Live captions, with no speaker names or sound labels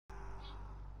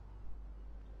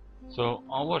So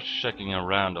I was checking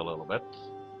around a little bit,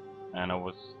 and I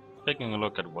was taking a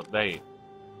look at what they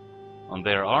on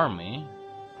their army,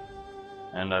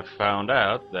 and I found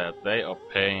out that they are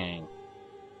paying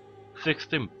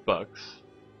 16 bucks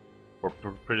for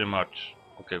pretty much,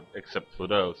 okay, except for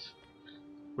those,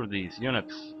 for these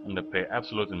units, and they pay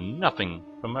absolutely nothing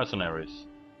for mercenaries.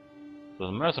 So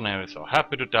the mercenaries are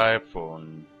happy to die for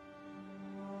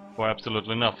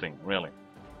absolutely nothing, really.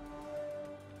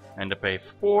 And they pay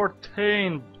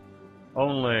 14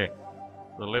 only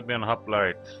the Libyan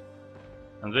hoplites.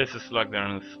 And this is like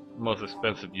their most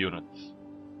expensive units,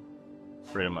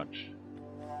 pretty much.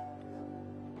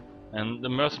 And the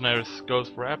mercenaries goes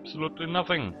for absolutely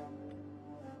nothing.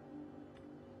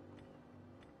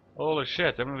 Holy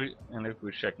shit! And if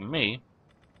we check me,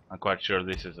 I'm quite sure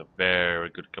this is a very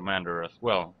good commander as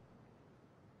well.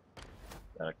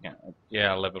 That I can,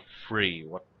 yeah, level 3.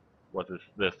 What is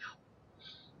this?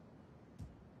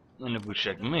 And if we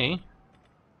check me,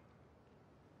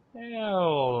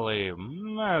 holy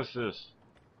masses!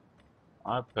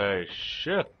 I pay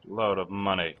shit load of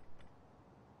money.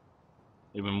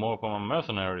 Even more for my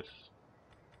mercenaries.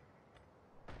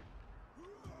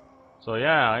 So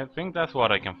yeah, I think that's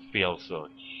what I can feel, so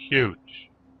huge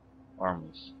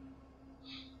armies.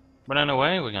 But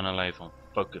anyway, we're gonna lay some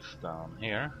focus down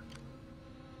here.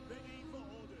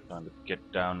 Trying to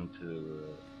get down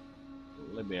to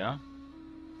Lybia.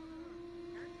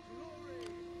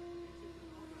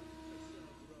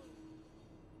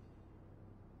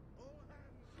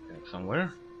 Okay,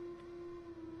 somewhere.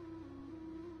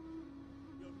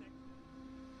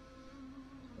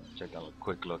 Let's check out a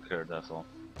quick look here, that's all.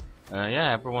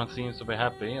 Yeah, everyone seems to be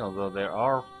happy, although there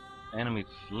are enemy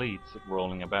fleets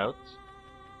rolling about.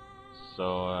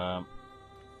 So,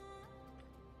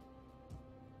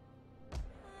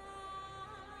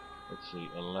 let's see,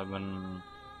 11,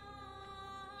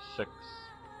 6.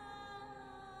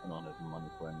 I don't have money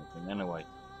for anything. Anyway,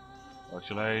 what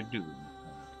should I do?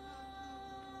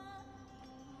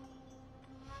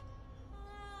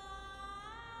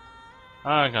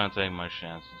 I'm gonna take my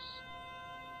chances.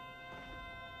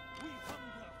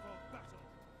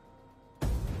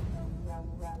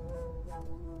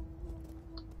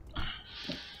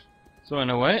 So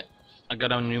anyway, I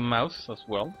got a new mouse as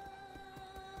well.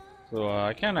 So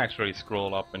I can actually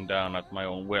scroll up and down at my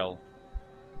own will.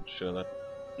 I'll show that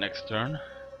next turn.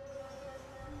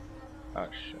 Oh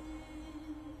shit.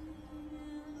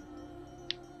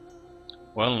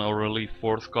 Well, no relief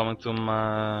force coming to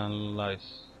my life.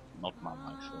 Not my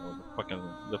life, so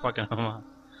the fucking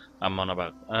I'm on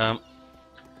about.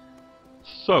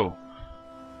 So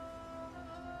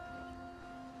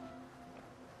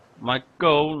my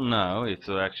goal now is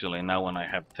to actually, now when I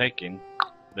have taken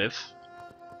this,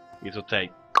 is to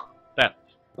take that.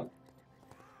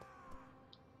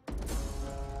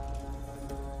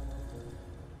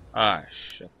 Ah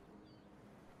shit.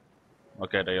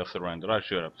 Okay, they just surrendered. I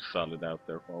should have solid out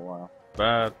there for a while.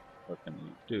 But what can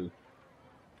you do?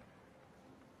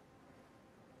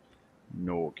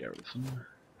 No garrison.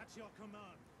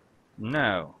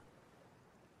 No.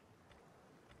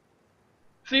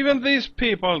 See, even these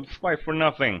people fight for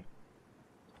nothing.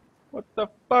 What the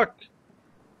fuck?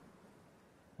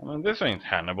 I mean, this ain't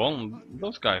Hannibal.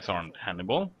 Those guys aren't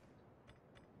Hannibal.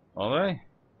 Are they?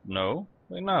 No,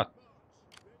 they're not.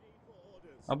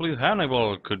 I believe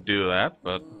Hannibal could do that,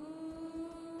 but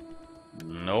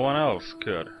no one else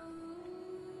could.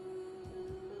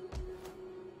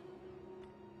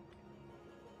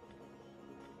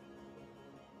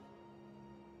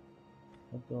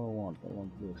 What do I want? I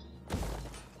want this.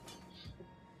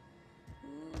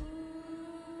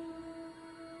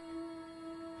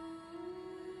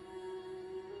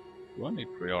 Do I need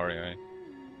Priori?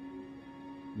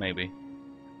 Maybe.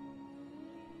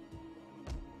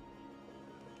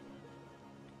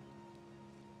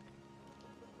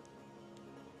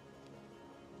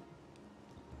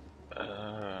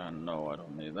 No, I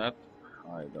don't need that.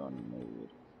 I don't need.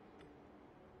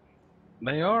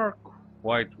 They are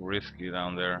quite risky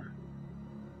down there.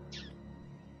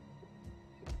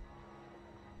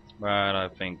 But I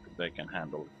think they can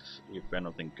handle it. If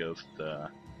anything goes to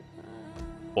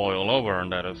boil over,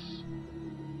 and that is.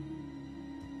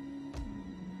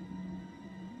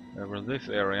 Over this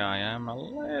area I am a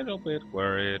little bit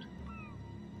worried.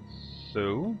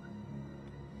 So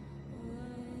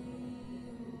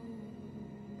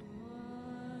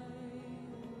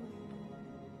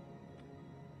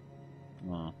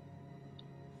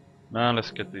now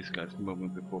let's get these guys moving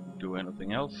before we do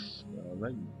anything else.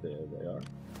 Right there they are.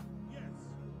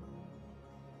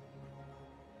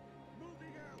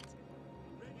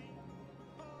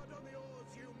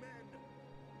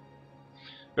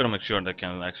 Gotta make sure they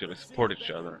can actually support each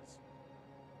other.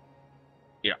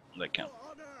 Yeah, they can.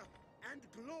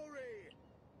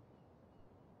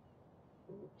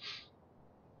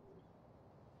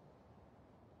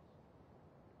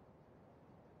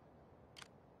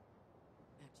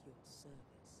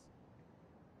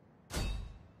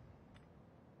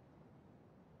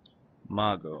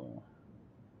 Mago.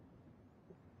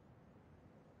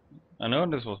 I know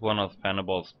this was one of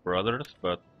Hannibal's brothers,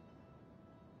 but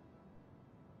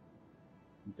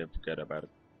they forget about it.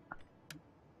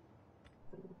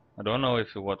 I don't know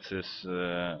if it was his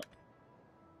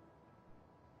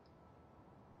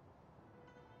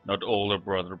not older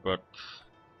brother, but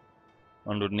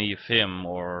underneath him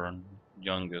or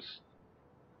youngest.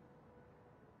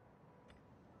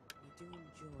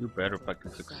 You better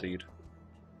fucking succeed.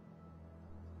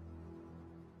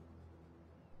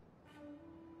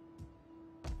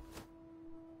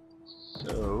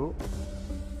 So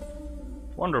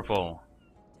wonderful.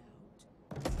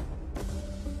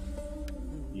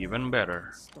 Even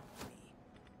better.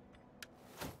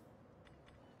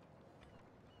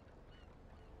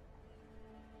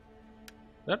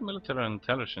 That military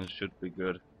intelligence should be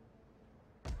good.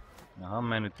 Now, how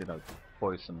many did I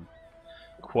poison?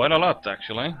 Quite a lot,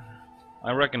 actually.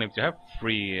 I reckon if you have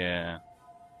free, a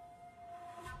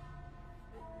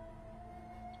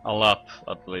lot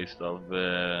at least of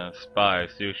spies,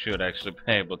 you should actually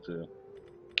be able to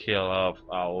kill off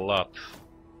a lot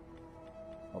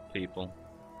of people.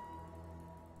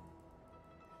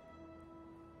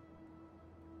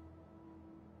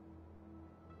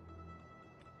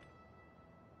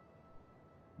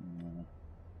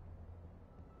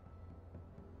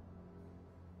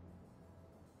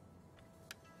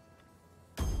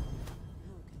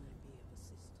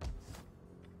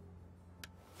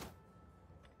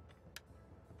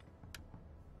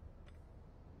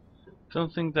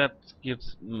 Something that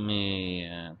gives me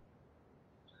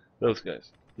those guys.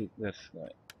 This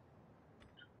guy.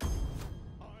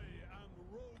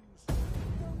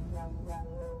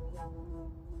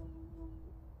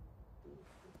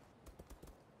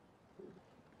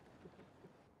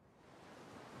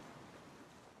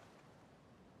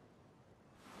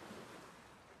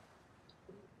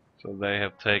 So they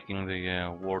have taken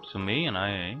the war to me, and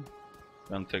I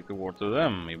don't take the war to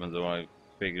them, even though I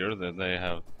figure that they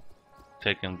have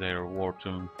taken their war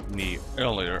to me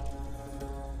earlier.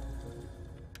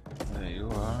 There you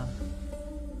are.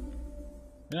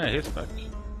 Yeah, he's back.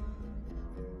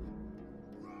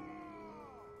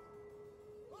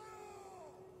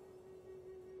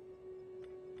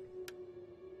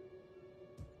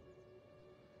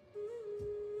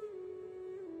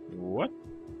 What?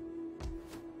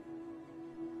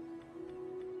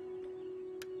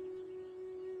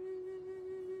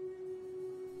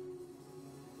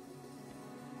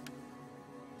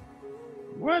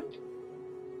 What?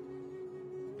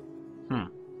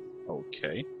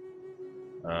 Okay.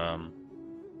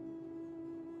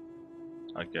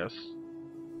 I guess.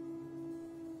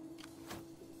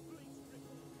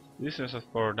 This is as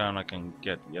far down I can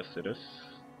get. Yes, it is.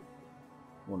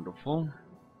 Wonderful.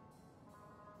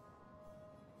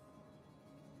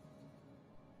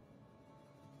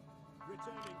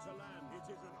 Returning to land, it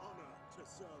is an honor to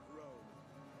serve Rome.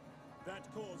 That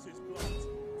cause is blocked.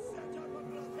 Set up a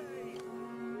blockade!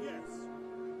 Yes.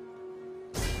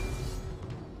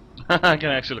 I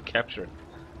can actually capture it.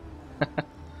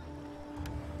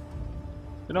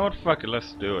 You know what? Fuck it,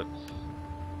 let's do it.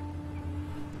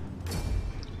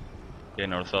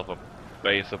 Gain ourselves a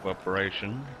base of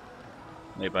operation.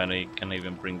 Maybe I can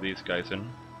even bring these guys in.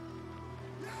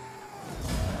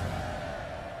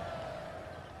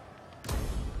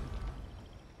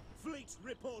 Fleet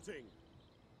reporting.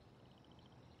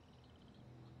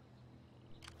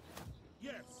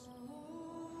 Yes.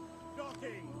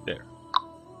 Docking. There.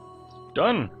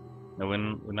 Done! Now we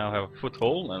now have a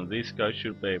foothold, and these guys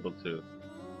should be able to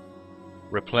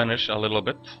replenish a little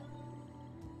bit.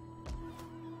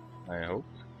 I hope.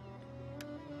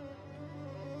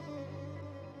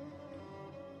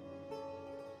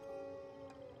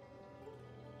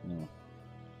 Yeah.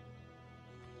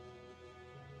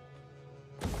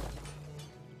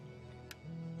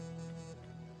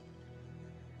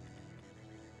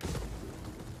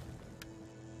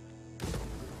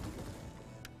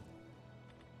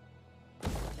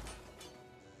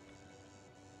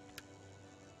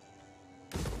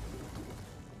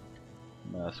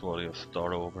 That's what he'll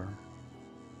start over.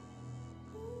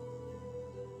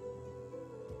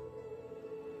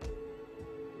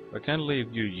 I can't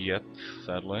leave you yet,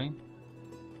 sadly.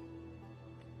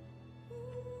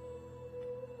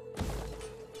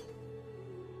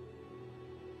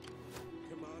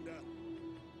 Commander,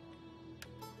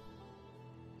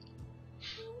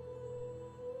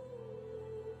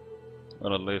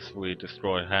 Well, at least we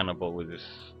destroyed Hannibal with his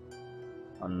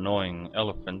annoying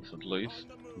elephants, at least.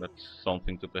 That's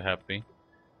something to be happy.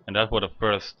 And that was the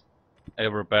first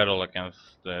ever battle against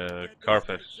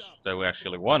Carthage that we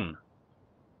actually won.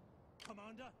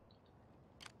 Commander.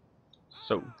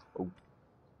 So,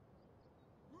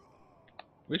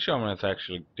 which army is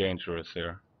actually dangerous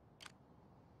here?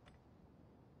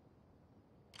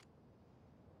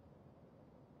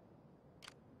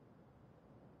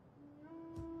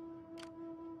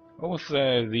 I would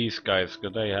say these guys,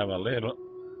 because they have a little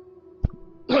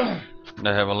they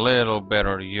have a little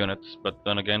better units, but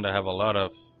then again they have a lot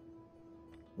of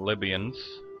Libyans.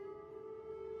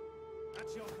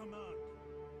 At your command.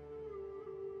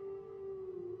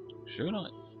 Should I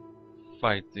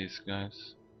fight these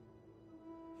guys?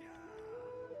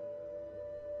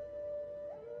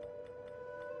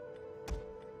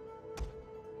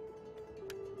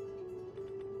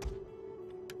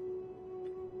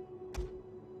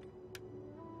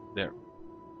 There.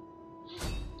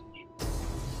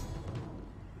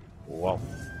 Wow.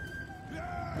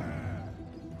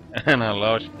 And a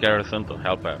large garrison to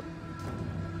help out.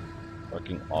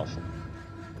 Fucking awesome.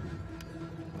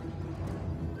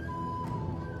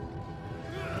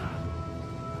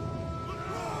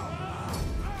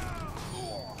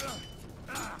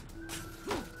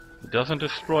 It doesn't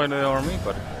destroy the army,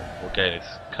 but okay,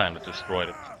 it's kind of destroyed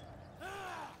it.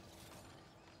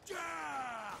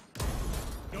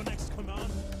 Your next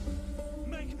command.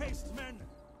 Make haste, men.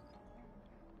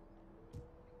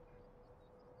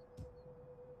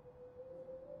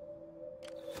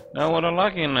 Now, what I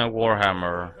like in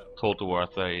Warhammer Total War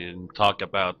they talk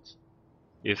about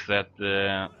is that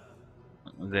the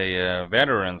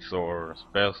veterans or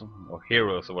special or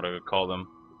heroes or whatever you call them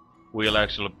will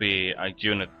actually be a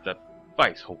unit that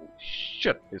fights. Holy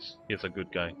shit, he's a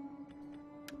good guy.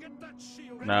 Get that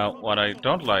shield. Now, what I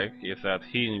don't like is that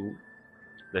he,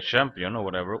 the champion or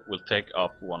whatever, will take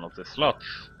up one of the slots.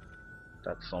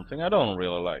 That's something I don't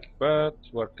really like, but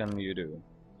what can you do?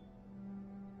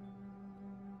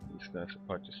 These guys are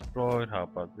quite destroyed. How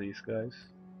about these guys?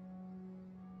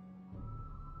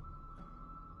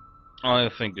 I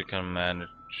think you can manage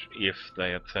if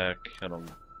they attack. I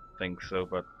don't think so,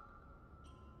 but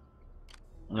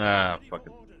fuck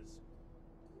it. Orders.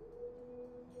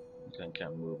 I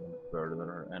can't move any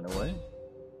further anyway.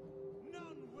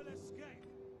 None will escape.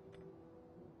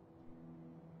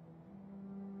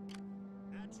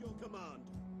 At your command.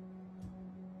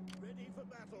 Ready for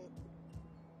battle.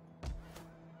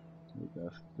 You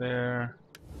guys there.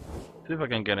 See if I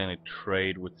can get any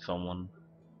trade with someone.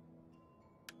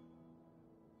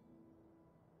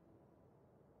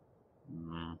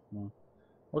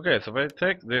 Okay, so if I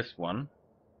take this one,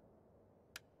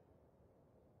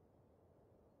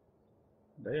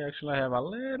 they actually have a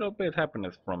little bit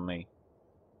happiness from me.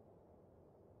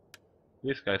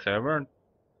 These guys, however,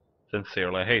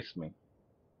 sincerely hates me.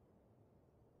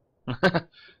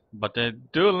 But they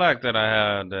do like that I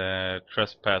had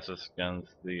trespasses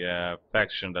against the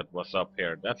faction that was up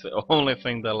here. That's the only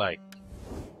thing they like.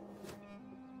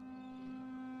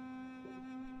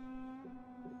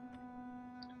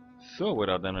 So,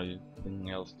 without anything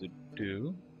else to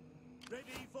do, Ready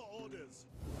for orders.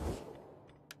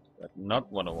 that's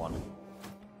not what I wanted.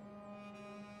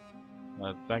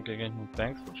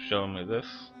 Thanks for showing me this.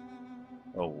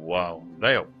 Oh wow,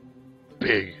 they are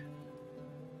big.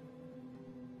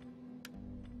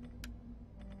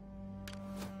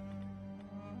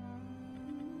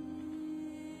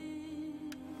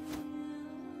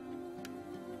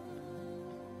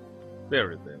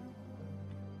 Very big.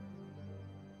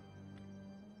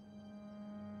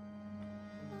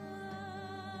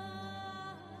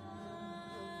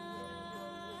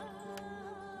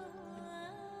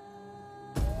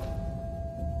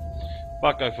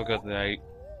 Fuck, I forgot the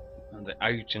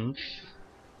agents.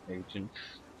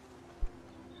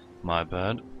 My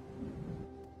bad.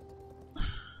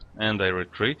 And they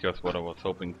retreat, just what I was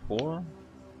hoping for.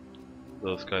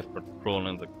 Those guys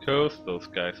patrolling the coast, those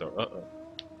guys are uh-oh.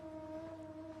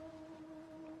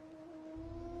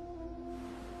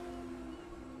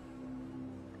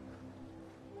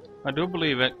 I do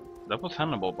believe it. That was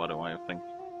Hannibal, by the way, I think.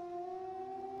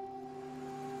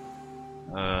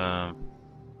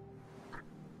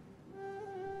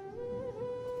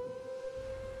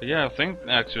 But yeah, I think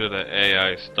actually the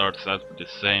AI starts out with the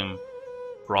same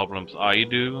problems I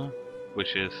do,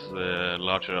 which is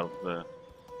lots of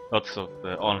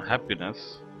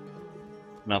unhappiness.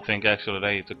 And I think actually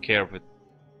they took care of it.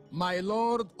 My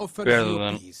lord offers Better you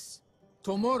than- peace.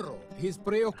 Tomorrow, his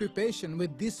preoccupation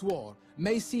with this war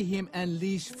may see him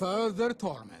unleash further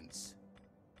torments.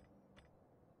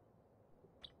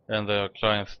 And the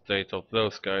client state of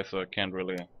those guys, so I can't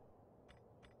really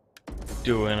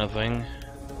do anything.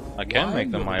 I can While make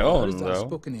them your my own, words are though.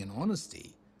 spoken in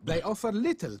honesty, they offer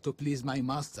little to please my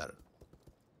master.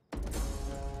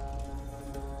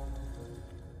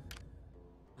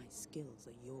 My skills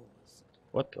are yours.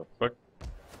 What the fuck?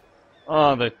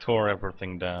 Oh, they tore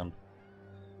everything down.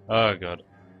 Oh god.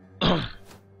 Commander.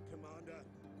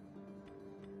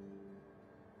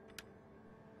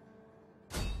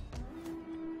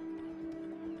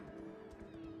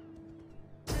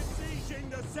 Besieging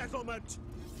the settlement.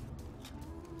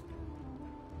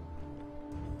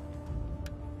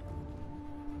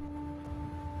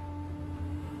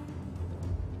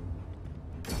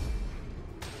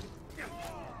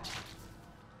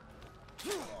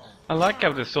 I like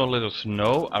how there's so little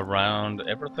snow around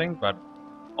everything, but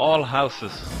all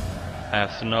houses have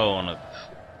snow on it,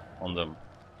 on them.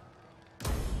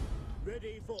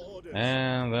 Ready for orders.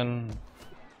 And then,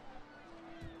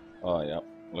 oh yeah,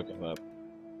 look at that.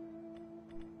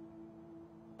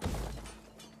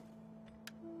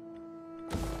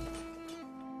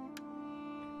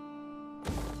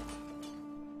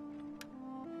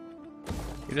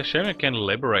 It's a shame you can't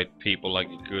liberate people like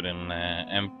you could in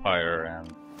Empire and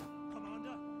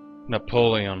Commander.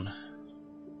 Napoleon.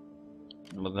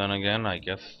 But then again, I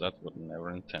guess that was never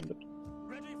intended.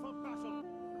 Ready for battle.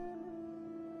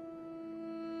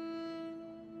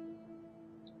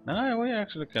 Now we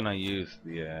actually gonna use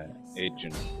the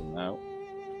agents now.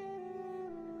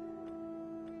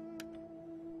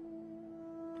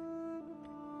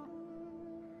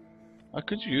 I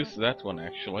could use that one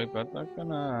actually, but I'm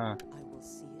gonna I will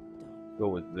see it done. go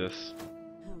with this.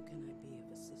 How can I be of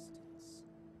assistance?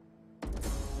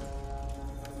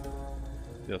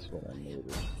 That's what I I am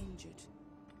needed. injured.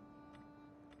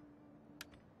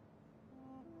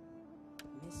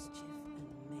 Mischief and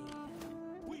mayhem.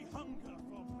 We hunger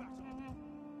for battle.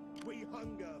 We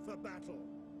hunger for battle.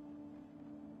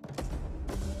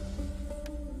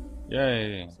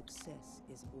 Yay! Success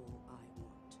is all I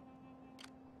want.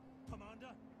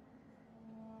 Commander.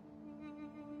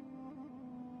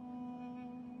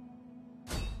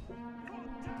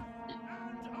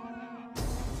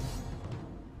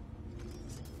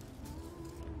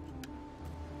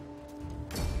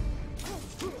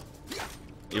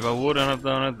 If I wouldn't have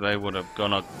done it, they would have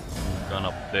gone up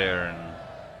there and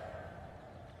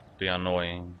be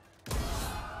annoying.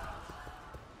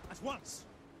 At once.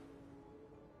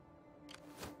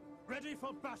 Ready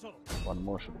for battle. One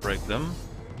more should break them.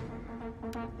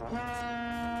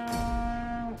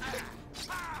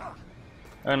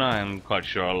 And I am quite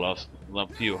sure I lost a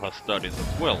few Hastadis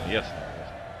as well. Yes, I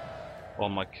lost all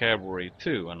my cavalry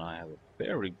too, and I have a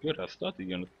very good Hastati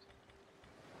unit.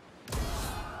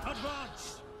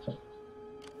 Advance.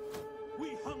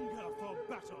 We hunger for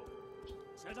battle.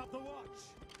 Set up the watch,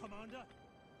 Commander.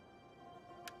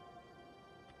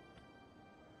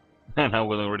 And I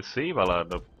will receive a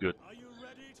lot of good Are you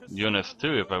ready to units serve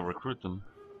too if I Rome? recruit them.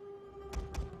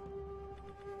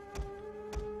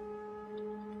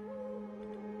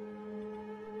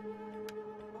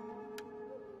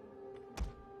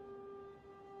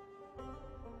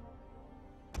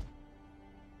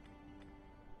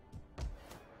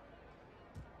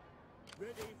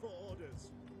 Ready for orders.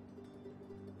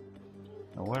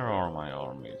 Now where are my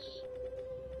armies?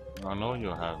 I know you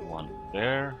have one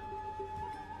there.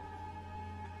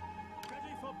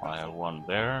 Ready for I have battle. one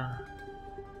there.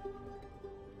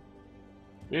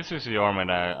 This is the army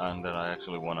that I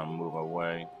actually want to move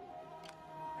away.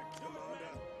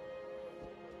 Commander.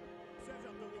 Set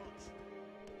up the watch.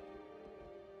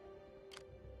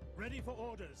 Ready for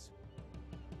orders.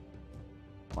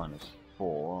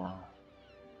 -4.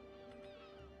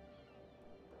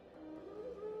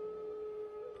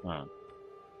 Alright.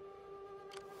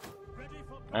 Ready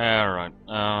for battle.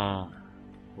 Alright.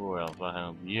 Who else? I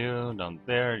have you down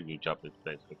there. Your job is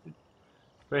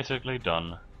basically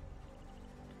done.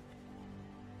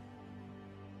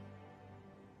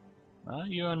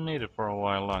 You are needed for a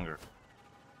while longer.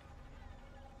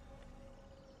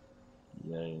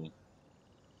 Yay.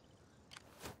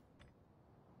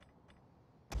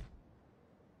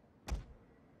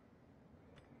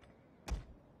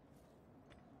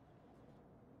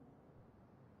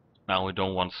 Now we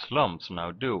don't want slums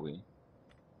now, do we?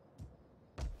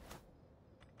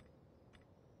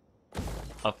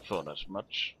 I thought as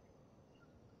much.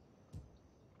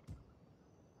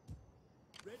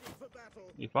 Ready for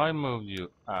battle. If I move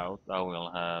you out, I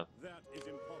will have... That is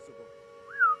impossible.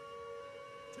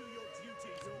 To your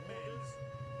duties, men.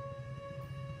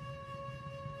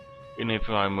 And if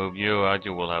I move you out,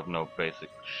 you will have no basic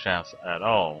chance at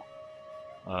all.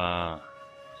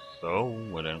 So,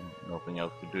 with nothing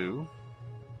else to do,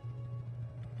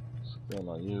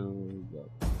 still you go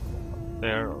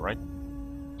there, alright.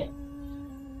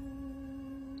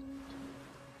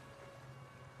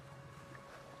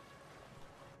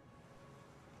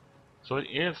 So it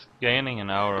is gaining in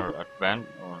our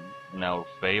in our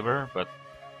favor, but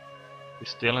it's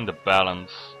still in the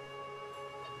balance.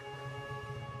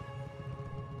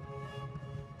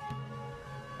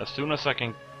 As soon as I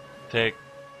can take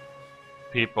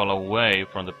people away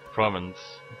from the province,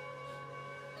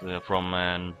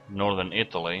 from northern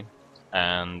Italy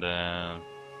and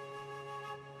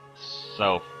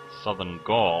southern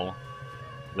Gaul,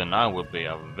 then I would be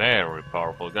a very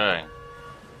powerful guy.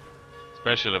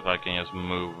 Especially if I can just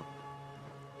move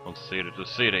from city to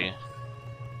city.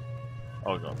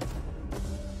 Oh god.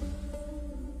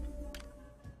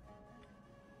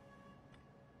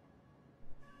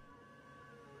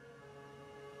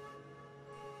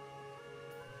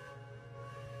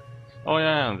 Oh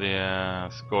yeah, the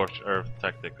scorched earth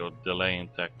tactic or delaying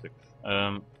tactics.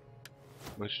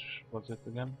 Which was it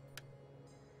again?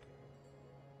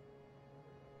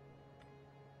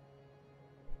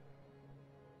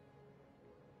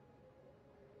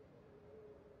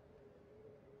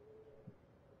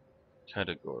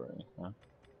 Category, huh?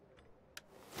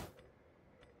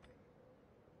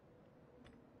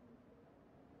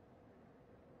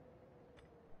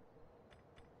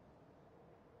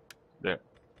 There.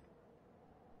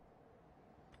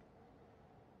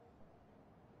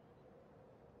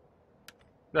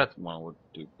 That one would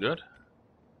do good.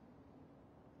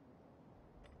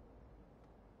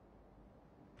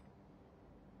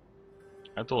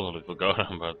 I totally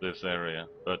forgot about this area,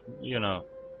 but you know,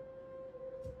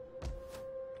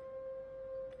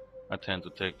 I tend to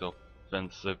take the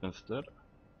offensive instead.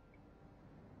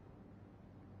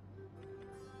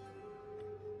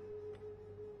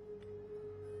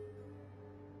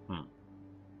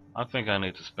 I think I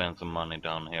need to spend some money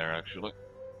down here actually.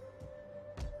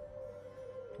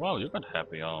 Wow, you got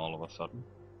happy all of a sudden.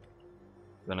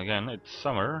 Then again, it's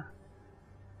summer.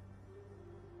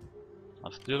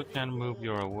 I still can't move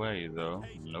you away though.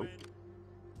 Nope.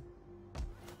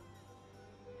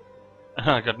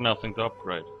 I got nothing to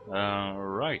upgrade.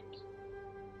 Right.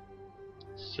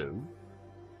 So.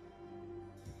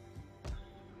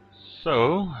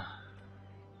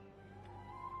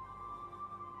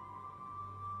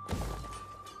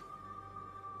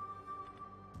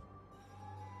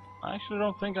 I actually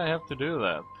don't think I have to do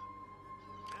that.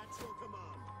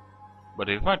 But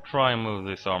if I try and move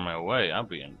this army away, I'll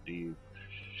be in deep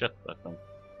shit, I think.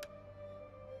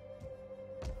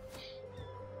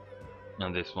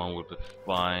 And this one will be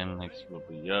fine, this will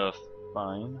be just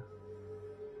fine.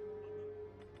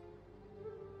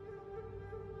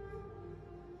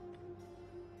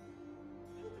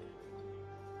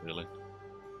 Really?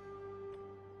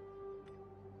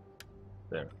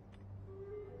 There.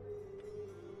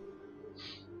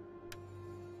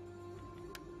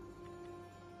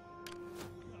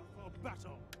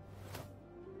 Battle.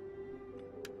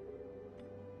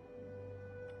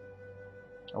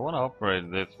 I want to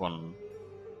upgrade this one,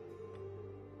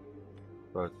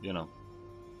 but you know,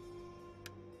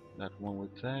 that one we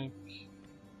take.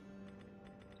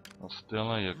 Well,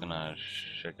 still, you gonna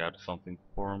check out something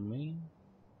for me?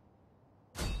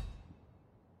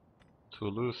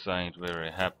 Toulouse ain't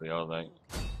very happy, are they?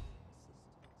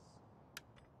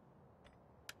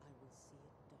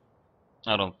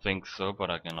 I don't think so,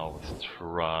 but I can always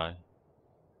try.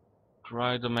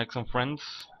 Try to make some friends.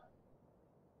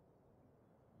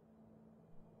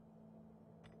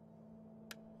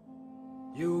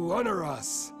 You honor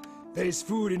us. There is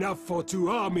food enough for 2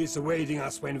 armies awaiting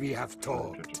us when we have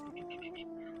talked.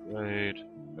 Wait,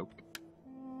 nope.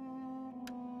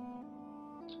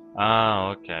 Ah,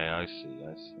 okay, I see.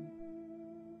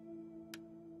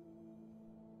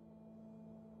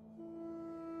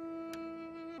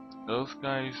 Those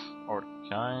guys are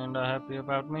kinda happy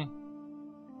about me.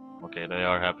 Okay, they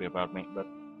are happy about me, but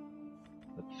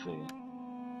let's see.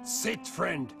 Sit,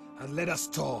 friend, and let us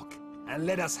talk. And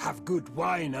let us have good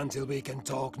wine until we can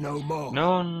talk no more.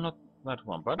 No, not that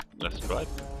one, but let's try it.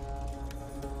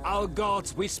 Our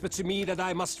gods whisper to me that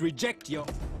I must reject your...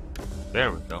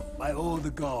 There we go. By all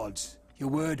the gods, your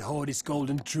word hoard is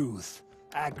golden truth.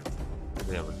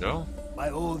 There we go. By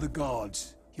all the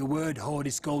gods, your word hoard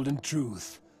is golden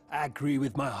truth. Agree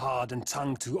with my heart and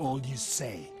tongue to all you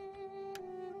say.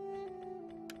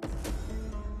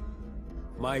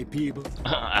 My people...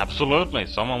 Absolutely,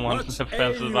 someone wants a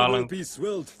defensive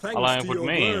alliance with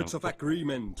me words of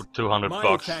agreement. for 200 My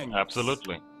bucks. thanks.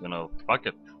 Absolutely, you know, fuck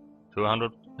it.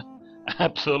 200?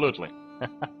 Absolutely.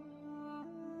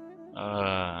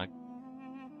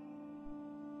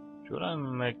 Should I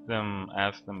make them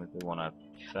ask them if they want to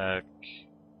attack?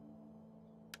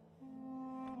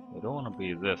 They don't want to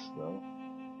be this though.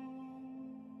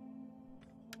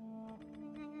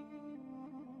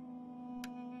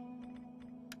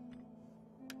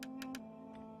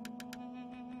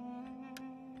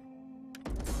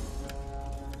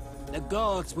 The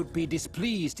gods would be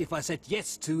displeased if I said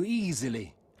yes too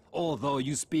easily, although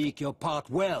you speak your part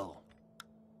well.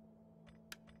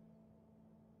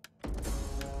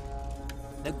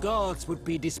 The gods would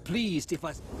be displeased if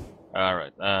I...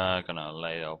 Alright, gonna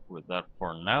lay off with that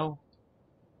for now.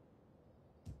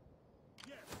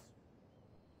 Yes.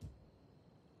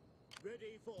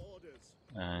 Ready for orders.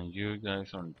 And you guys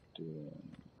aren't doing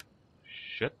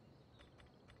shit.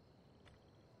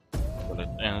 So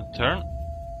let's end turn.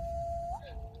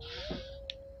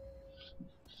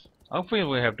 I feel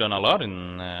we have done a lot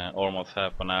in almost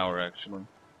half an hour actually.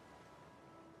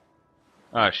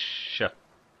 Ah shit.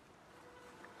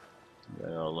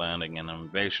 They are landing an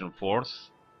invasion force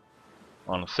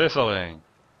on Sicily.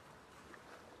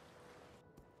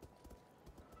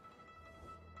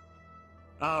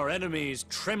 Our enemies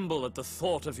tremble at the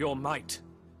thought of your might.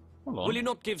 Hold on. Will you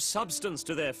not give substance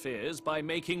to their fears by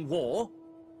making war?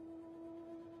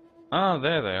 Ah,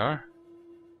 there they are.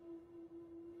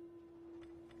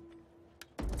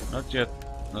 Not yet,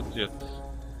 not yet,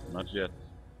 not yet.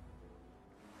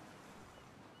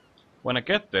 When I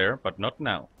get there, but not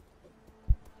now.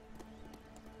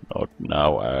 Not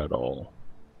now at all.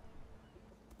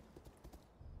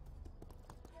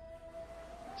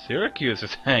 Syracuse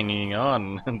is hanging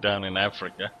on down in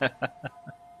Africa.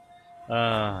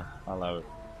 I love it.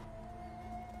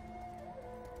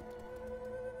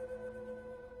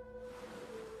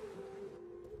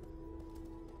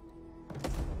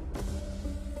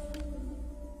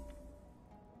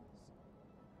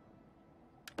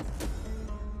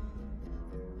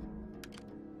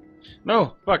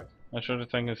 No, fuck! I should have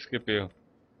taken skip you.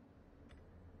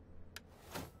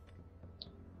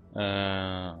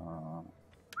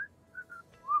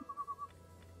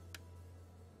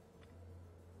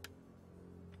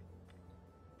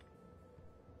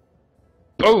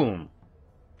 Boom!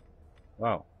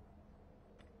 Wow.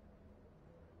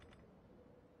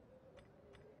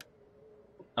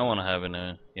 I wanna have him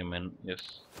in,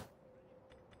 yes.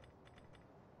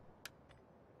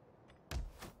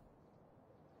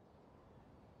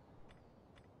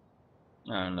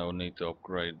 No need to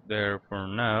upgrade there for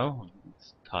now.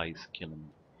 It's Ty's killing me.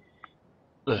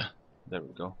 Ugh, there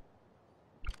we go.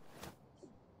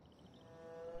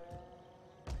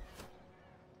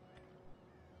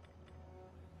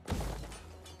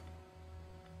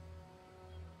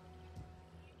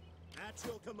 At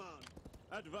your command.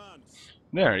 Advance.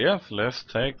 There, yes, let's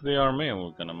take the army and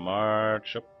we're gonna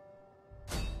march up.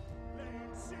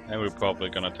 And we're probably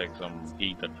gonna take some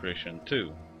heat attrition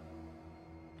too.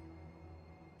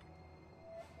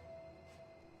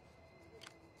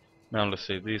 Now let's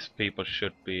see, these people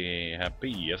should be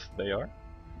happy. Yes, they are.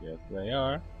 Yes, they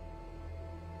are.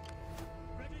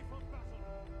 Ready for battle.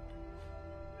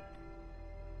 Bastard,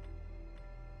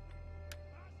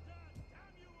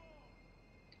 damn you all.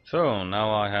 So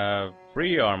now I have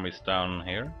 3 armies down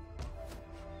here.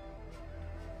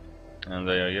 And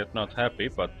they are yet not happy,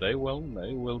 but they will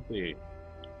be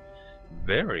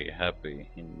very happy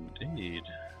indeed.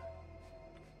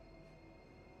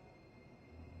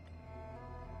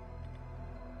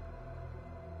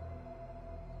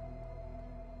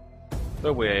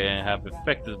 So we have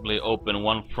effectively opened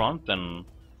one front and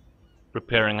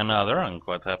preparing another. I'm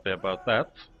quite happy about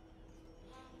that.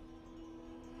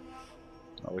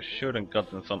 Oh, we should have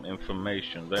gotten some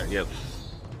information there. Yes.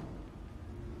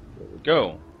 There we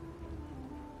go.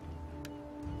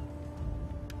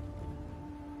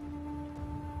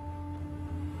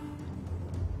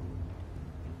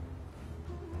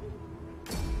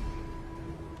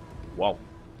 Wow.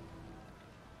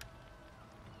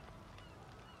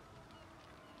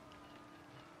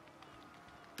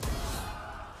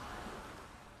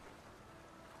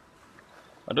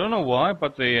 I don't know why,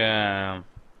 but the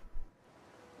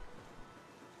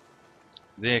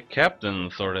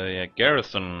captains or the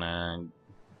garrison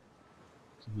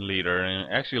leader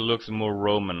actually looks more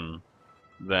Roman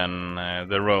than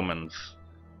the Romans.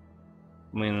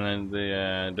 I mean,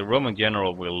 the Roman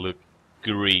general will look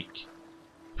Greek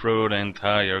through the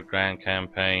entire grand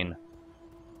campaign.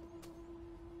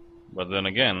 But then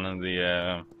again,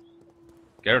 the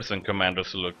garrison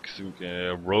commanders look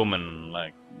Roman,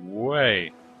 like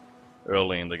way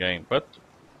early in the game, but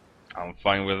I'm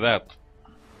fine with that.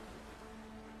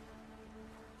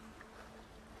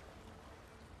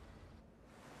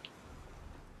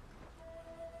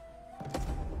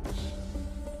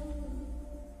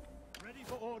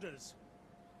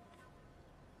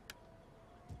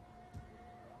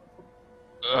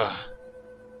 Ugh.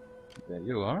 There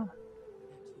you are. At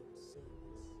your service.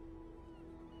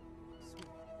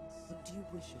 Sweetness. What do you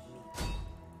wish of me?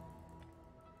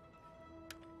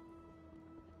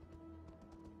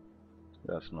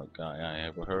 That's not a guy I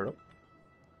ever heard of.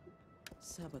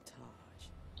 Sabotage.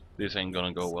 This ain't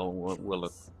gonna go well, will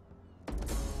it? I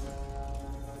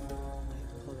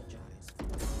apologize.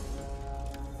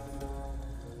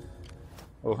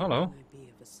 Oh, hello. Can I be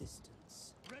of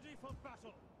assistance? Ready for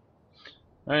battle.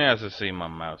 And as you see, my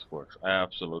mouse works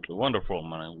absolutely wonderful,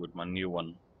 man, with my new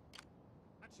one.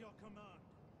 At your command.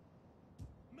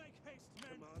 Make haste,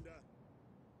 men. Commander.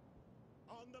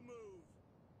 On the move.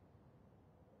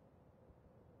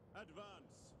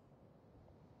 Advance.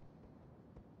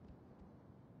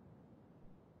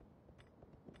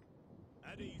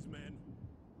 At ease, men.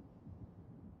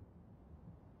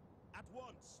 At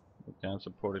once. We can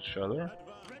support each other. Advance.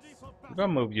 Ready for If I battle.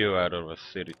 move you out of the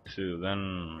city too,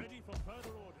 then Ready for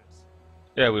further orders.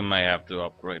 yeah, we may have to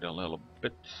upgrade a little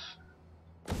bit.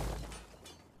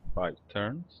 5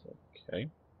 turns, okay.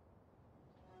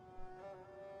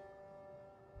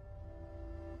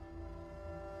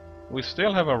 We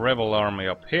still have a rebel army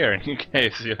up here, in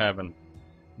case you haven't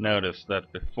noticed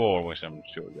that before, which I'm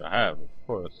sure you have, of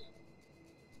course.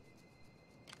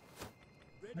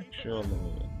 Ready for Actually,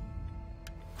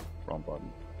 wrong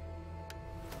button.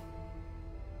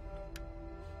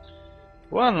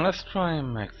 Well, let's try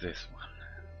and make this one.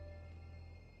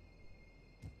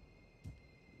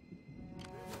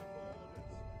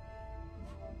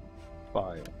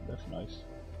 Fire, that's nice.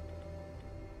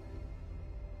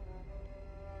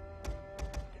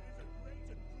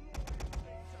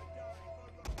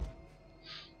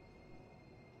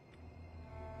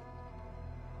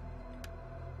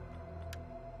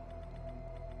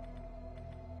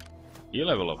 You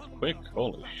level up quick,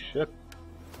 holy shit.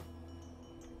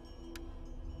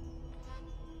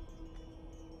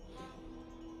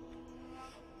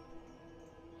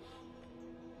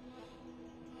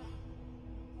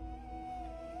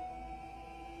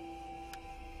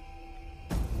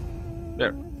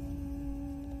 There.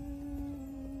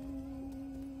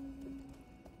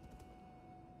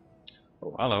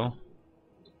 Oh, hello.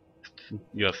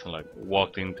 Just like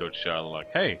walked into a child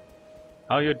like, hey,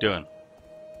 how you doing?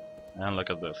 And look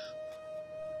at this.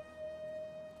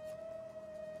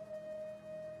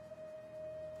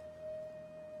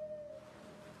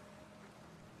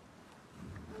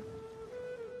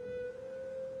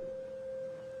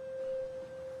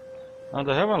 Now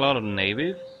they have a lot of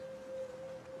navies,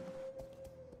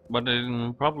 but they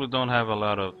probably don't have a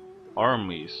lot of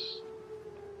armies.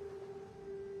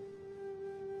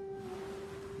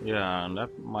 Yeah, and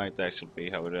that might actually be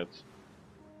how it is.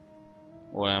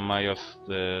 Or am I just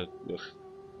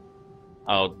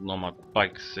out on my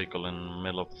bicycle in the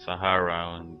middle of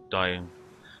Sahara and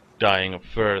dying of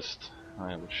thirst?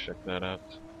 I will check that out.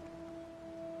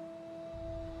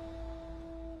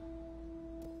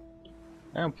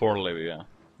 And poor Lybia,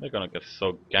 they're gonna get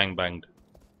so gangbanged.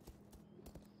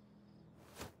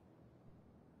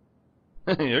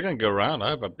 You're gonna go around.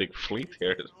 I have a big fleet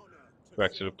here to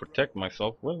actually protect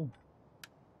myself with.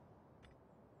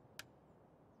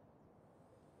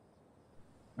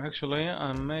 Actually,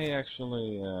 I may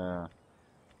actually.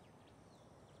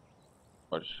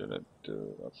 What should I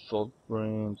do? Assault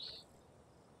brooms.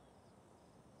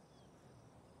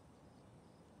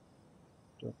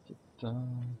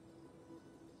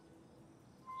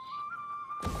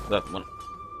 That one.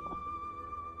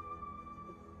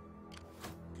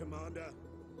 Commander.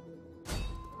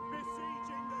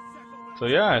 Besieging the settlement. So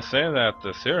yeah, I say that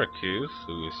the Syracuse,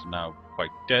 who is now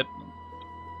quite dead,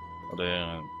 or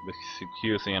the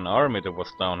Syracusean army that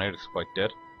was down here is quite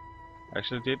dead,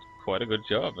 actually did quite a good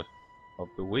job of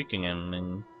the weakening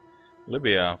in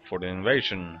Lybia for the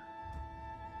invasion.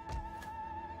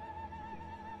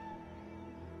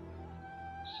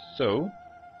 So,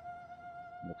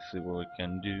 let's see what we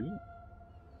can do.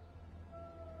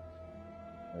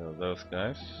 Those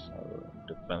guys, our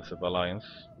defensive alliance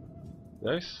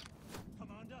guys.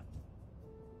 Commander.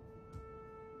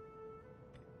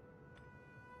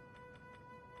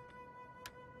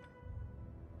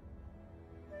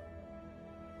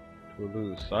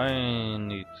 Toulouse, I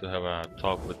need to have a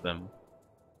talk with them.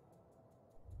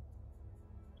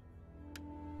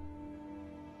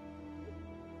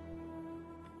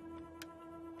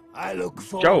 I look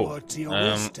Joe, forward to your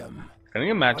wisdom. Can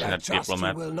you But imagine I a trust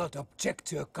diplomat? you will not object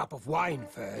to a cup of wine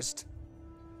first.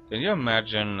 Can you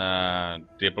imagine a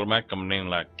diplomat coming in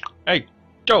like, hey,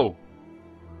 Joe,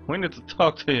 we need to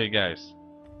talk to you guys?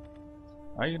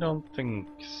 I don't think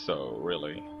so,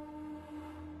 really.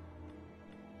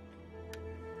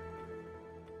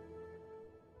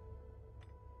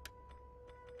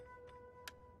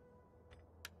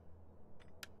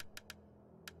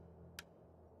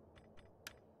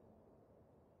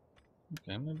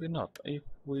 Okay, maybe not. If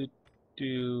we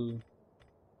do...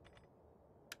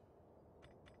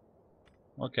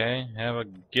 Okay, have a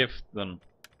gift then.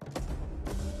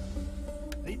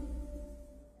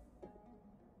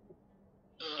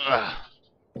 Ugh.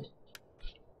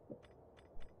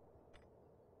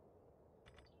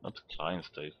 Not client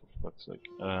state, for fuck's sake.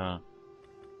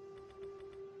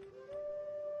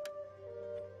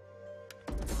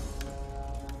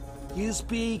 You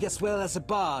speak as well as a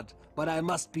bard, but I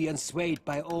must be unswayed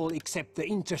by all except the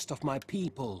interest of my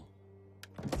people.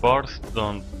 Bards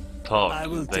don't talk, I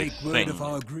will they take sing. word of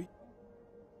our agreement.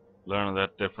 Learn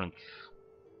that difference.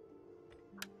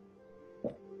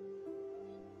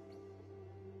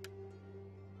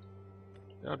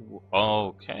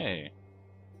 Okay.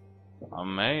 I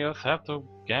may just have to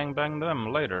gangbang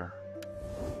them later.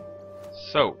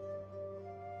 So.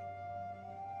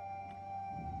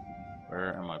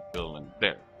 Where am I building?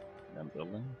 There. I'm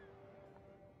building.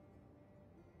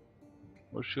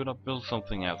 Or should I build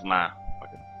something else? Nah.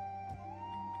 Fuck it.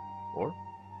 Or?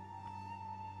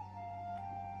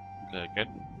 Okay,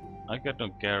 I get no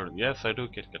carrot. Yes, I do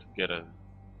get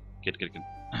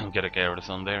a carrot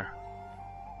on there.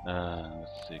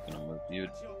 Let's see, can I move you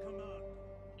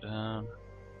down?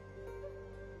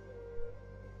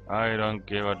 I don't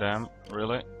give a damn,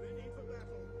 really.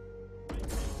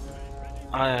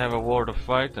 I have a war to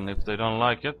fight, and if they don't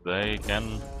like it, they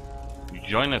can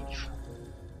join it.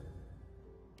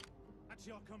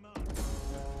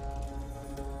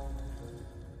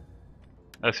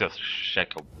 Let's just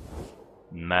check how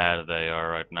mad they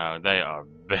are right now. They are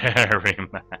very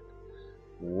mad.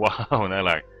 Wow, they're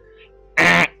like,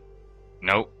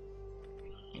 nope,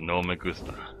 no me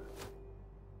gusta.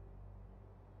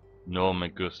 No me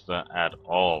gusta at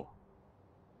all.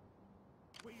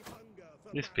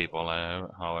 These people,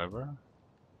 however,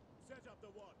 Set up the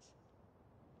watch.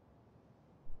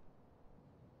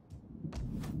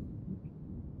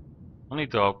 I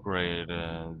need to upgrade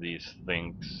these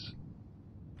things.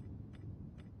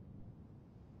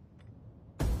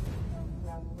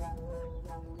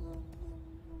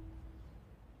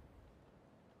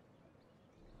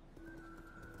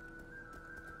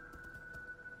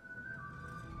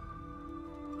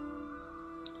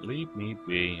 Leave me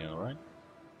be, alright?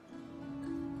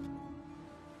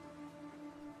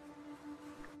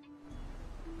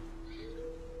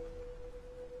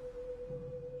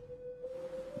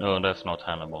 No, that's not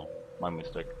Hannibal. My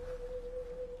mistake.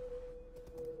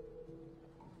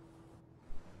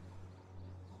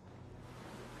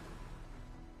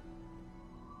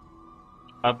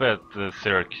 I bet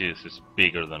Syracuse is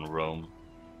bigger than Rome.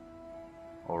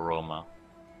 Or Roma.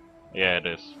 Yeah, it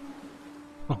is.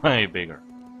 Way bigger.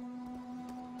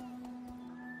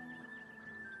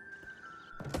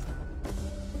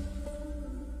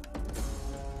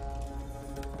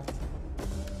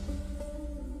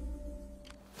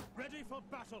 Ready for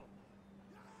battle.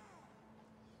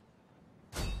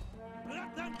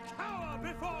 Let them cower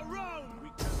before Rome. We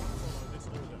cannot follow this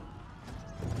order.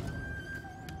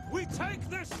 We take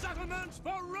this settlement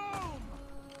for Rome.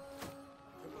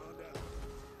 Commander,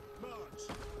 march.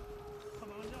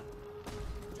 Commander,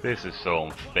 This is so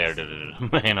unfair that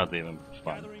it may not even be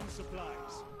fun. gathering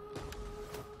supplies.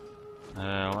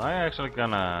 I actually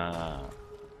gonna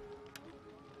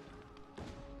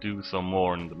do some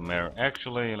more in the mirror.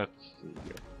 Actually, let's see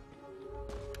here.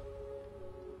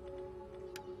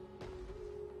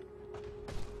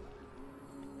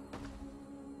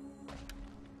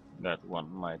 That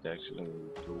one might actually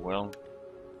do well.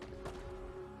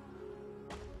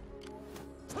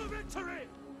 To victory!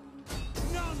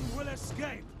 None will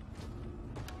escape.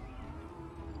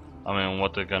 I mean,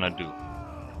 what they're gonna do?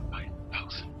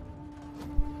 5,000.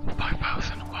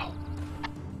 5,000, wow.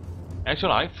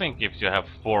 Actually, I think if you have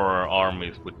 4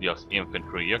 armies with just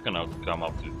infantry, you can come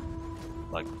up to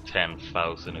like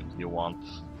 10,000 if you want.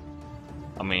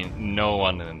 I mean, no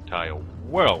one in the entire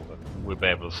world will be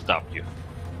able to stop you.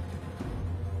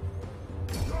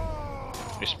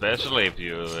 Especially if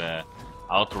you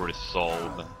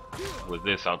auto-resolve. With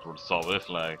this auto-resolve, it's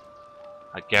like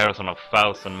a garrison of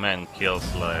 1,000 men kills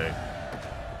like...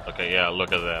 Okay, yeah,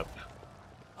 look at that.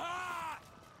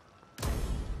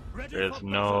 Ready There's for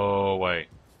no way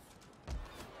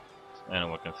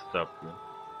anyone can stop you.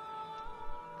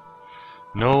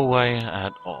 No way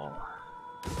at all.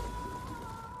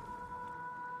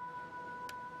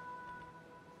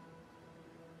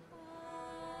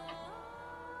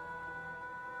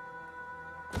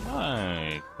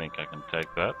 I think I can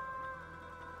take that.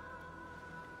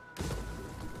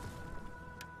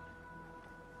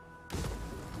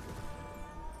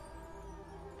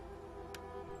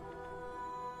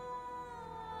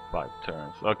 Five.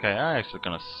 turns. Okay, I'm actually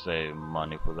gonna save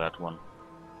money for that one.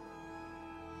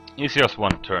 It's just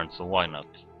one turn, so why not?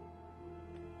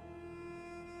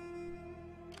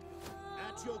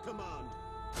 At your command.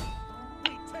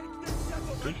 We take this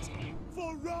settlement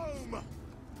for Rome.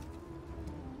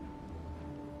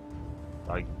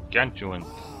 Gargantuan.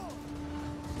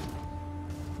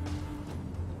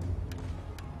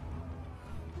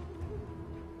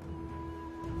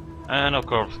 And of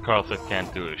course Carthage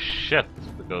can't do a shit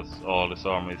because all his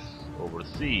army is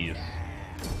overseas.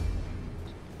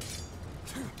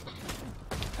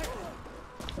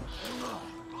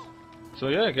 So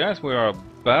yeah guys, we are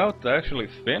about to actually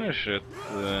finish it.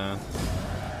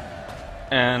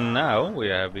 And now we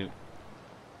have been...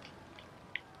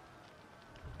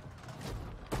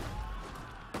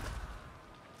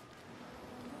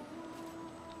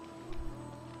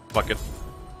 Fuck it.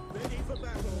 Ready for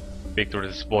battle.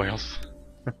 Victory spoils.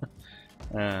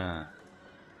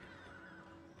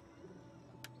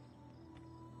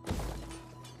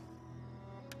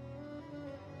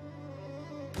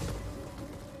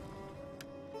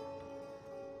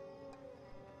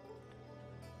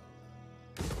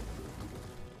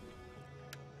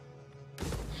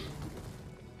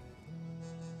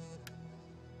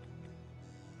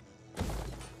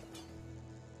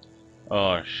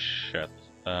 Oh shit.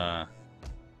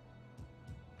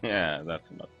 Yeah, that's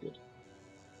not good.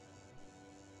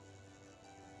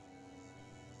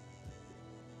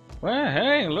 Well,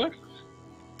 hey, look!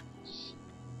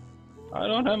 I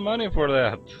don't have money for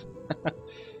that.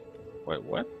 Wait,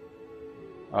 what?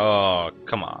 Oh,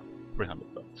 come on.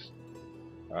 300 bucks.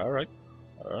 Alright,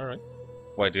 alright.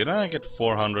 Wait, didn't I get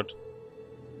 400?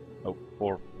 Oh,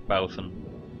 4,000.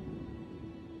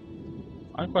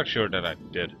 I'm quite sure that I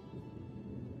did.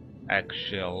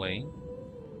 Actually.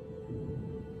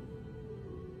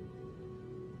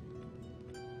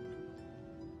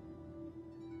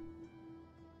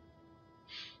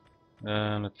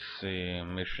 Let's see,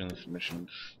 missions.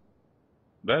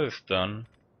 That is done.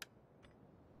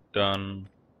 Done,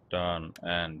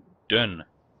 and done.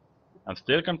 I'm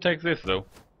still gonna take this though.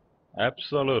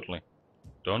 Absolutely.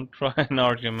 Don't try and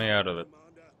argue me out of it.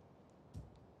 Commander.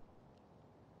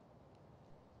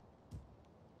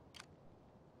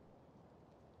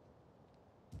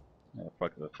 Yeah,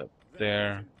 fuck that's up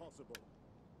there. That is impossible.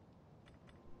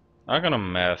 I'm gonna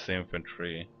mass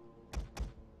infantry.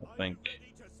 I think.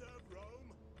 Ready to serve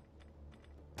Rome?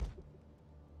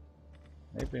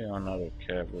 Maybe another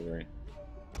cavalry.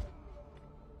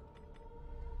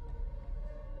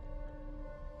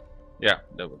 Yeah,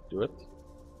 that would do it.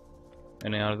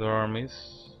 Any other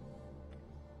armies?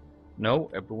 No,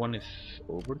 everyone is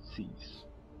overseas.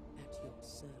 At your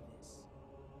service.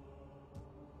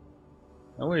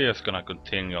 And we're just gonna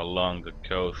continue along the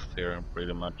coast here,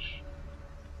 pretty much.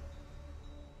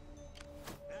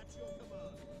 At your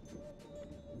command.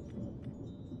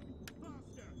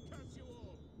 Faster, curse you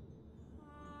all.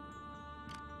 At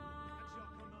your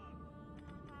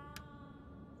command.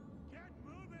 Get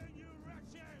moving, you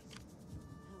wretches!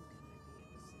 How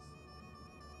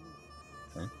can I be of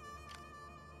assistance?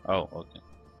 Oh, okay. At your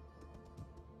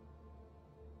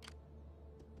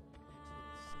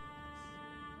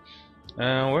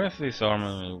service. Where's this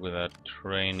army with that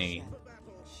trainee? For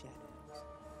battle. Shadows.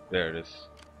 There it is.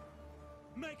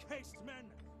 Make haste, men!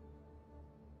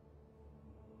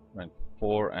 Rank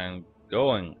 4 and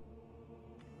going.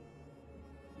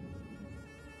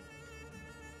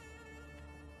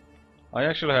 I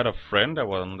actually had a friend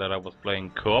that I was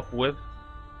playing co-op with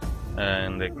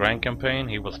in the Grand campaign.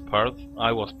 He was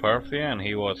I was Parthia and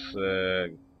he was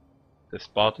the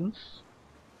Spartans.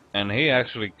 And he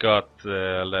actually got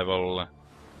level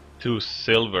 2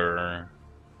 silver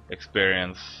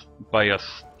experience by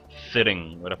just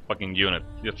sitting with a fucking unit,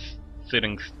 just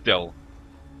sitting still,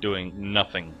 doing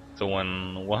nothing. So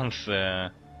once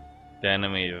the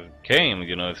enemy came,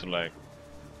 you know, it's like,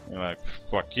 you're like,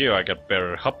 fuck you, I got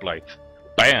better hoplites.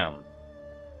 Bam!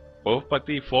 Both by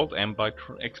default and by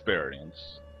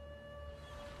experience.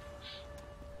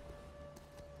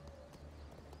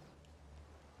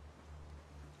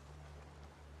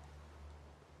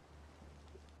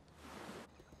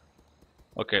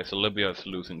 Okay, so Lybia is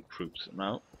losing troops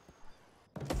now.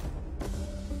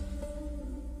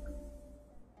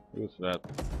 Who's that?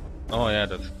 Oh yeah,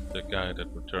 that's the guy that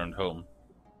returned home.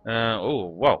 Oh,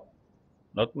 wow.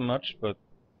 Not much, but...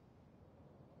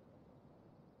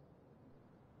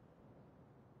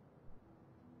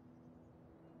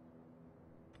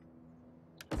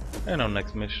 And our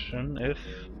next mission is...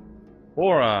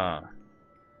 Hora!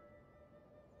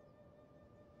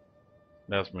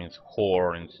 That means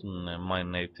whore in my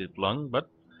native tongue, but...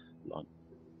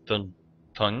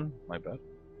 tongue, my bad.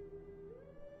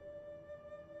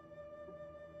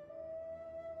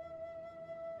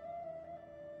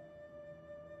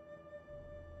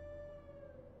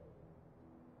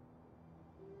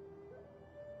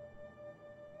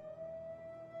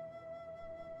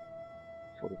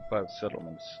 "45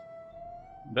 settlements.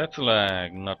 That's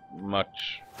like not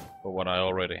much for what I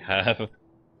already have.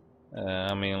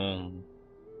 I mean,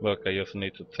 look, I just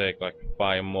need to take like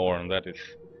 5 more, and that is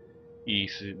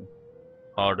easy.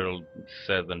 Harder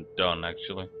said than done,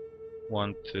 actually.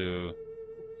 1, 2,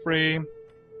 3,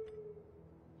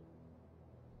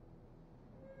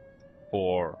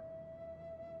 4,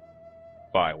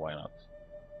 5. Why not?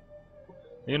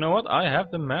 You know what? I have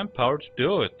the manpower to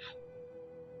do it.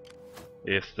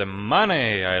 It's the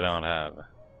money I don't have.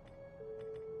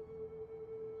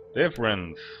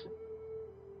 Difference.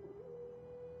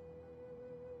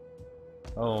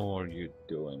 How are you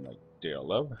doing, my dear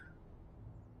love?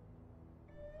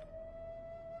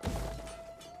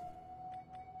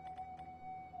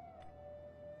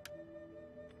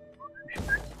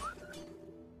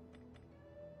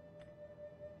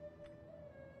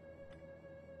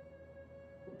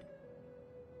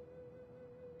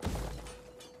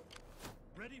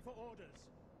 Ready for orders.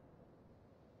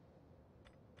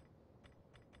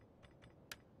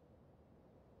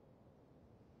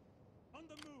 On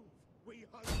the move, we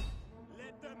hope.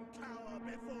 Let them cower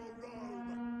before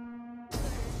Rome. Lay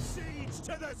siege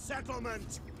to the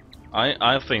settlement.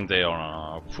 I think they are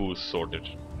on a food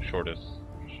shortage.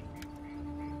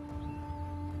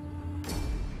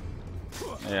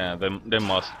 Yeah, they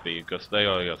must be, because they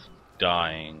are just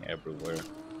dying everywhere.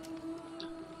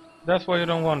 That's why you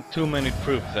don't want too many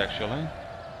troops, actually.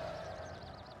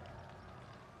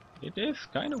 It is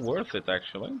kind of worth it,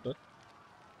 actually, but...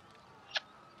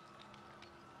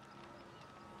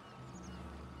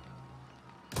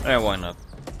 yeah, why not?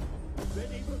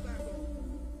 Ready for battle.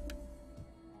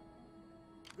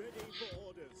 Ready for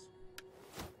orders.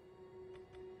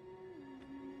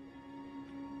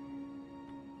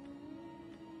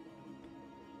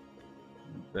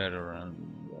 Better and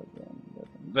better and better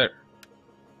and there.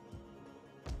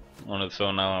 Only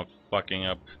so now I'm fucking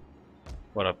up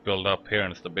what I built up here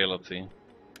in stability.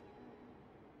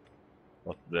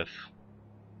 What's this?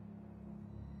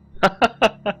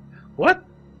 What?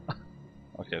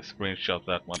 Okay, screenshot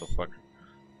that motherfucker.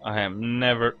 I have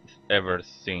never ever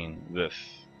seen this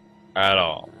at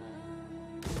all.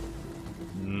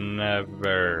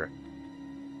 Never.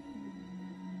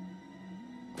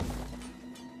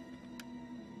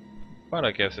 But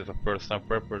I guess it's the first time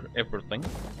for everything.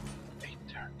 8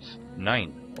 turns.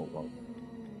 9. Oh wow.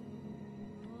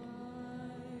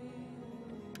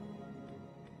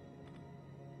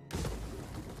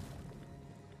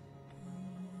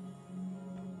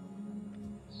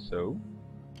 So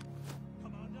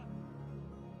Commander,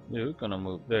 you're gonna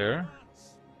move there.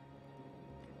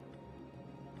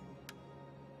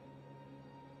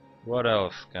 What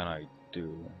else can I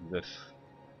do? This.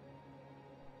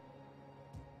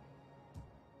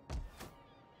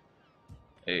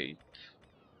 Eight.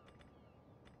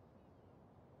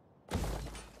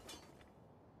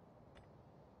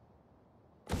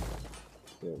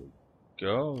 There we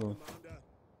go. Commander,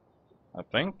 I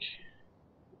think.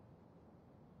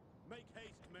 make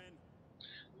haste, men.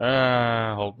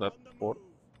 Hold that On the fort.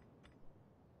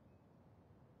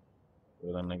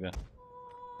 move. Good nigga.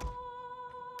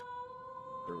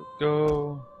 There we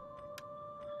go.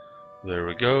 There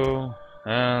we go.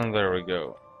 And there we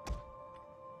go.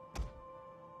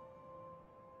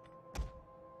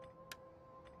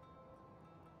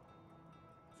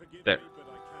 Forgive There. me, but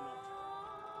I cannot.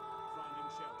 Finding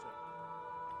shelter.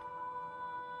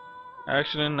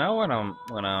 Actually, now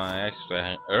when I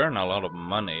actually earn a lot of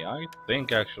money, I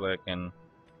think actually I can.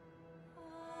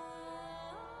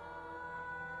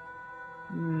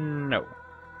 No.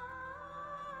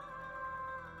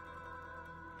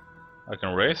 I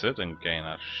can raise it and gain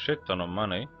a shit ton of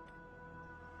money.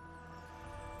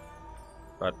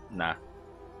 But nah.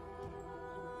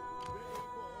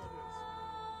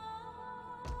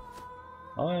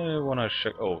 I wanna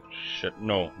check. Oh shit!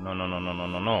 No! No! No! No! No! No!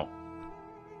 No! No!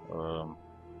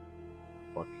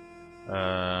 Fuck.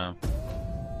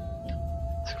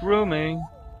 Screw me.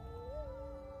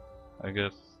 I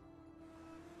guess.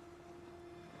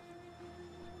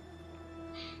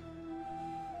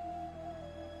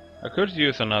 I could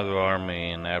use another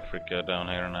army in Africa down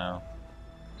here now,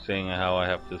 seeing how I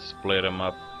have to split them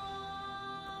up.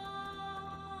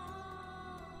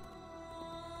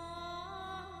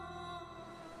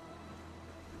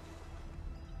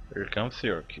 Here comes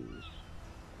Syracuse.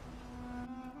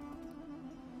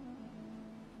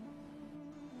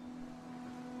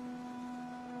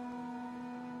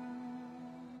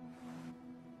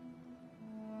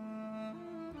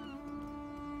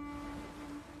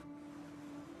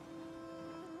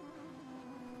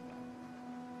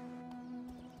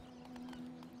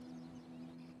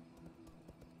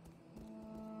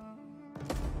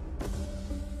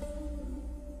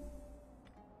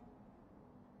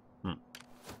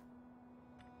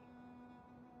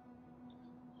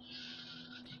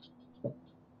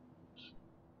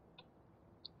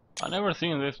 never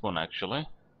seen this one actually.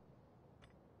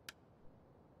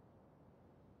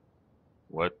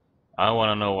 What? I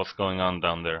wanna know what's going on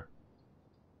down there.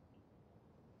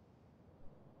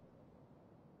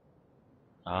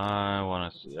 I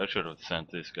wanna see. I should have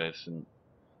sent these guys and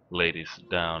ladies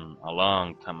down a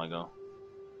long time ago.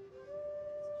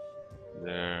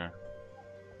 There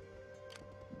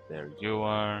you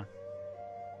are.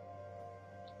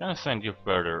 Gonna send you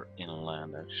further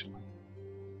inland actually.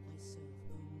 Myself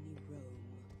only roam.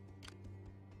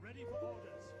 Ready for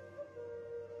orders.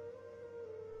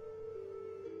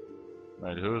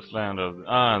 Right, whose land of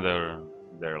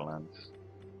their lands.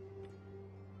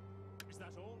 Is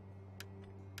that all?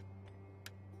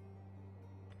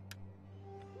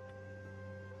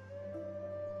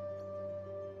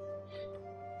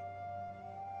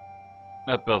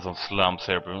 Let's build some slums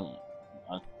here, but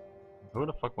who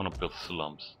the fuck wanna build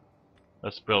slums?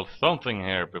 Let's build something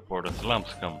here before the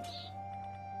slums comes.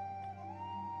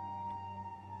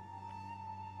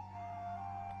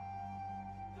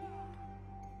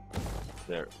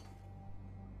 There.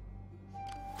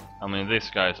 I mean,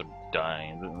 these guys are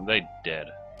dying. They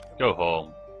dead. Go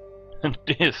home.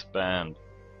 Disband.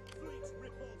 Fleet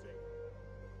reporting.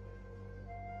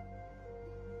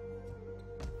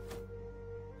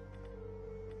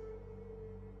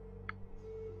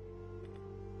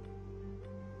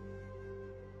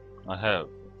 I have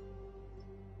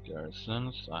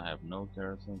garrisons. I have no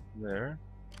garrisons there.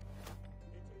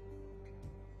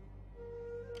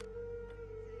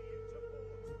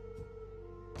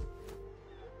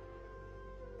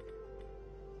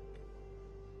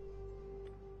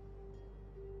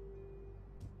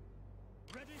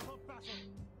 Ready for battle.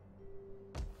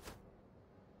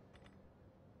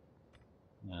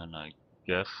 And I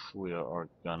guess we are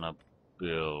gonna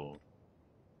build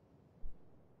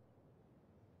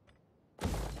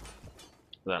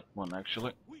that one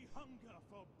actually. We hunger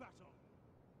for battle.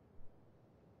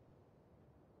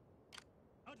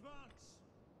 Advance.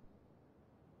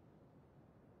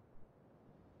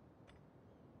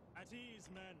 At ease,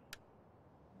 men.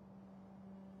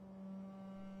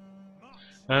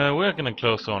 March. We're gonna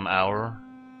close on an hour.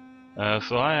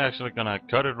 So I actually gonna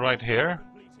cut it right here.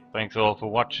 Completed. Thanks all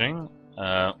for watching.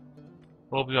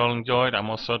 Hope you all enjoyed. I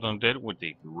most certainly did. We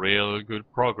did really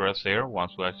good progress here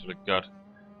once we actually got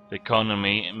the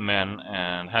economy, men,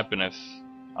 and happiness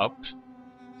up.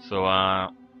 So I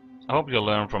hope you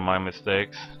learn from my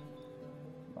mistakes.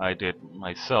 I did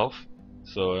myself.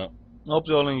 So hope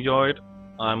you all enjoyed.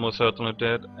 I most certainly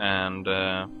did. And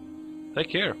take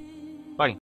care. Bye.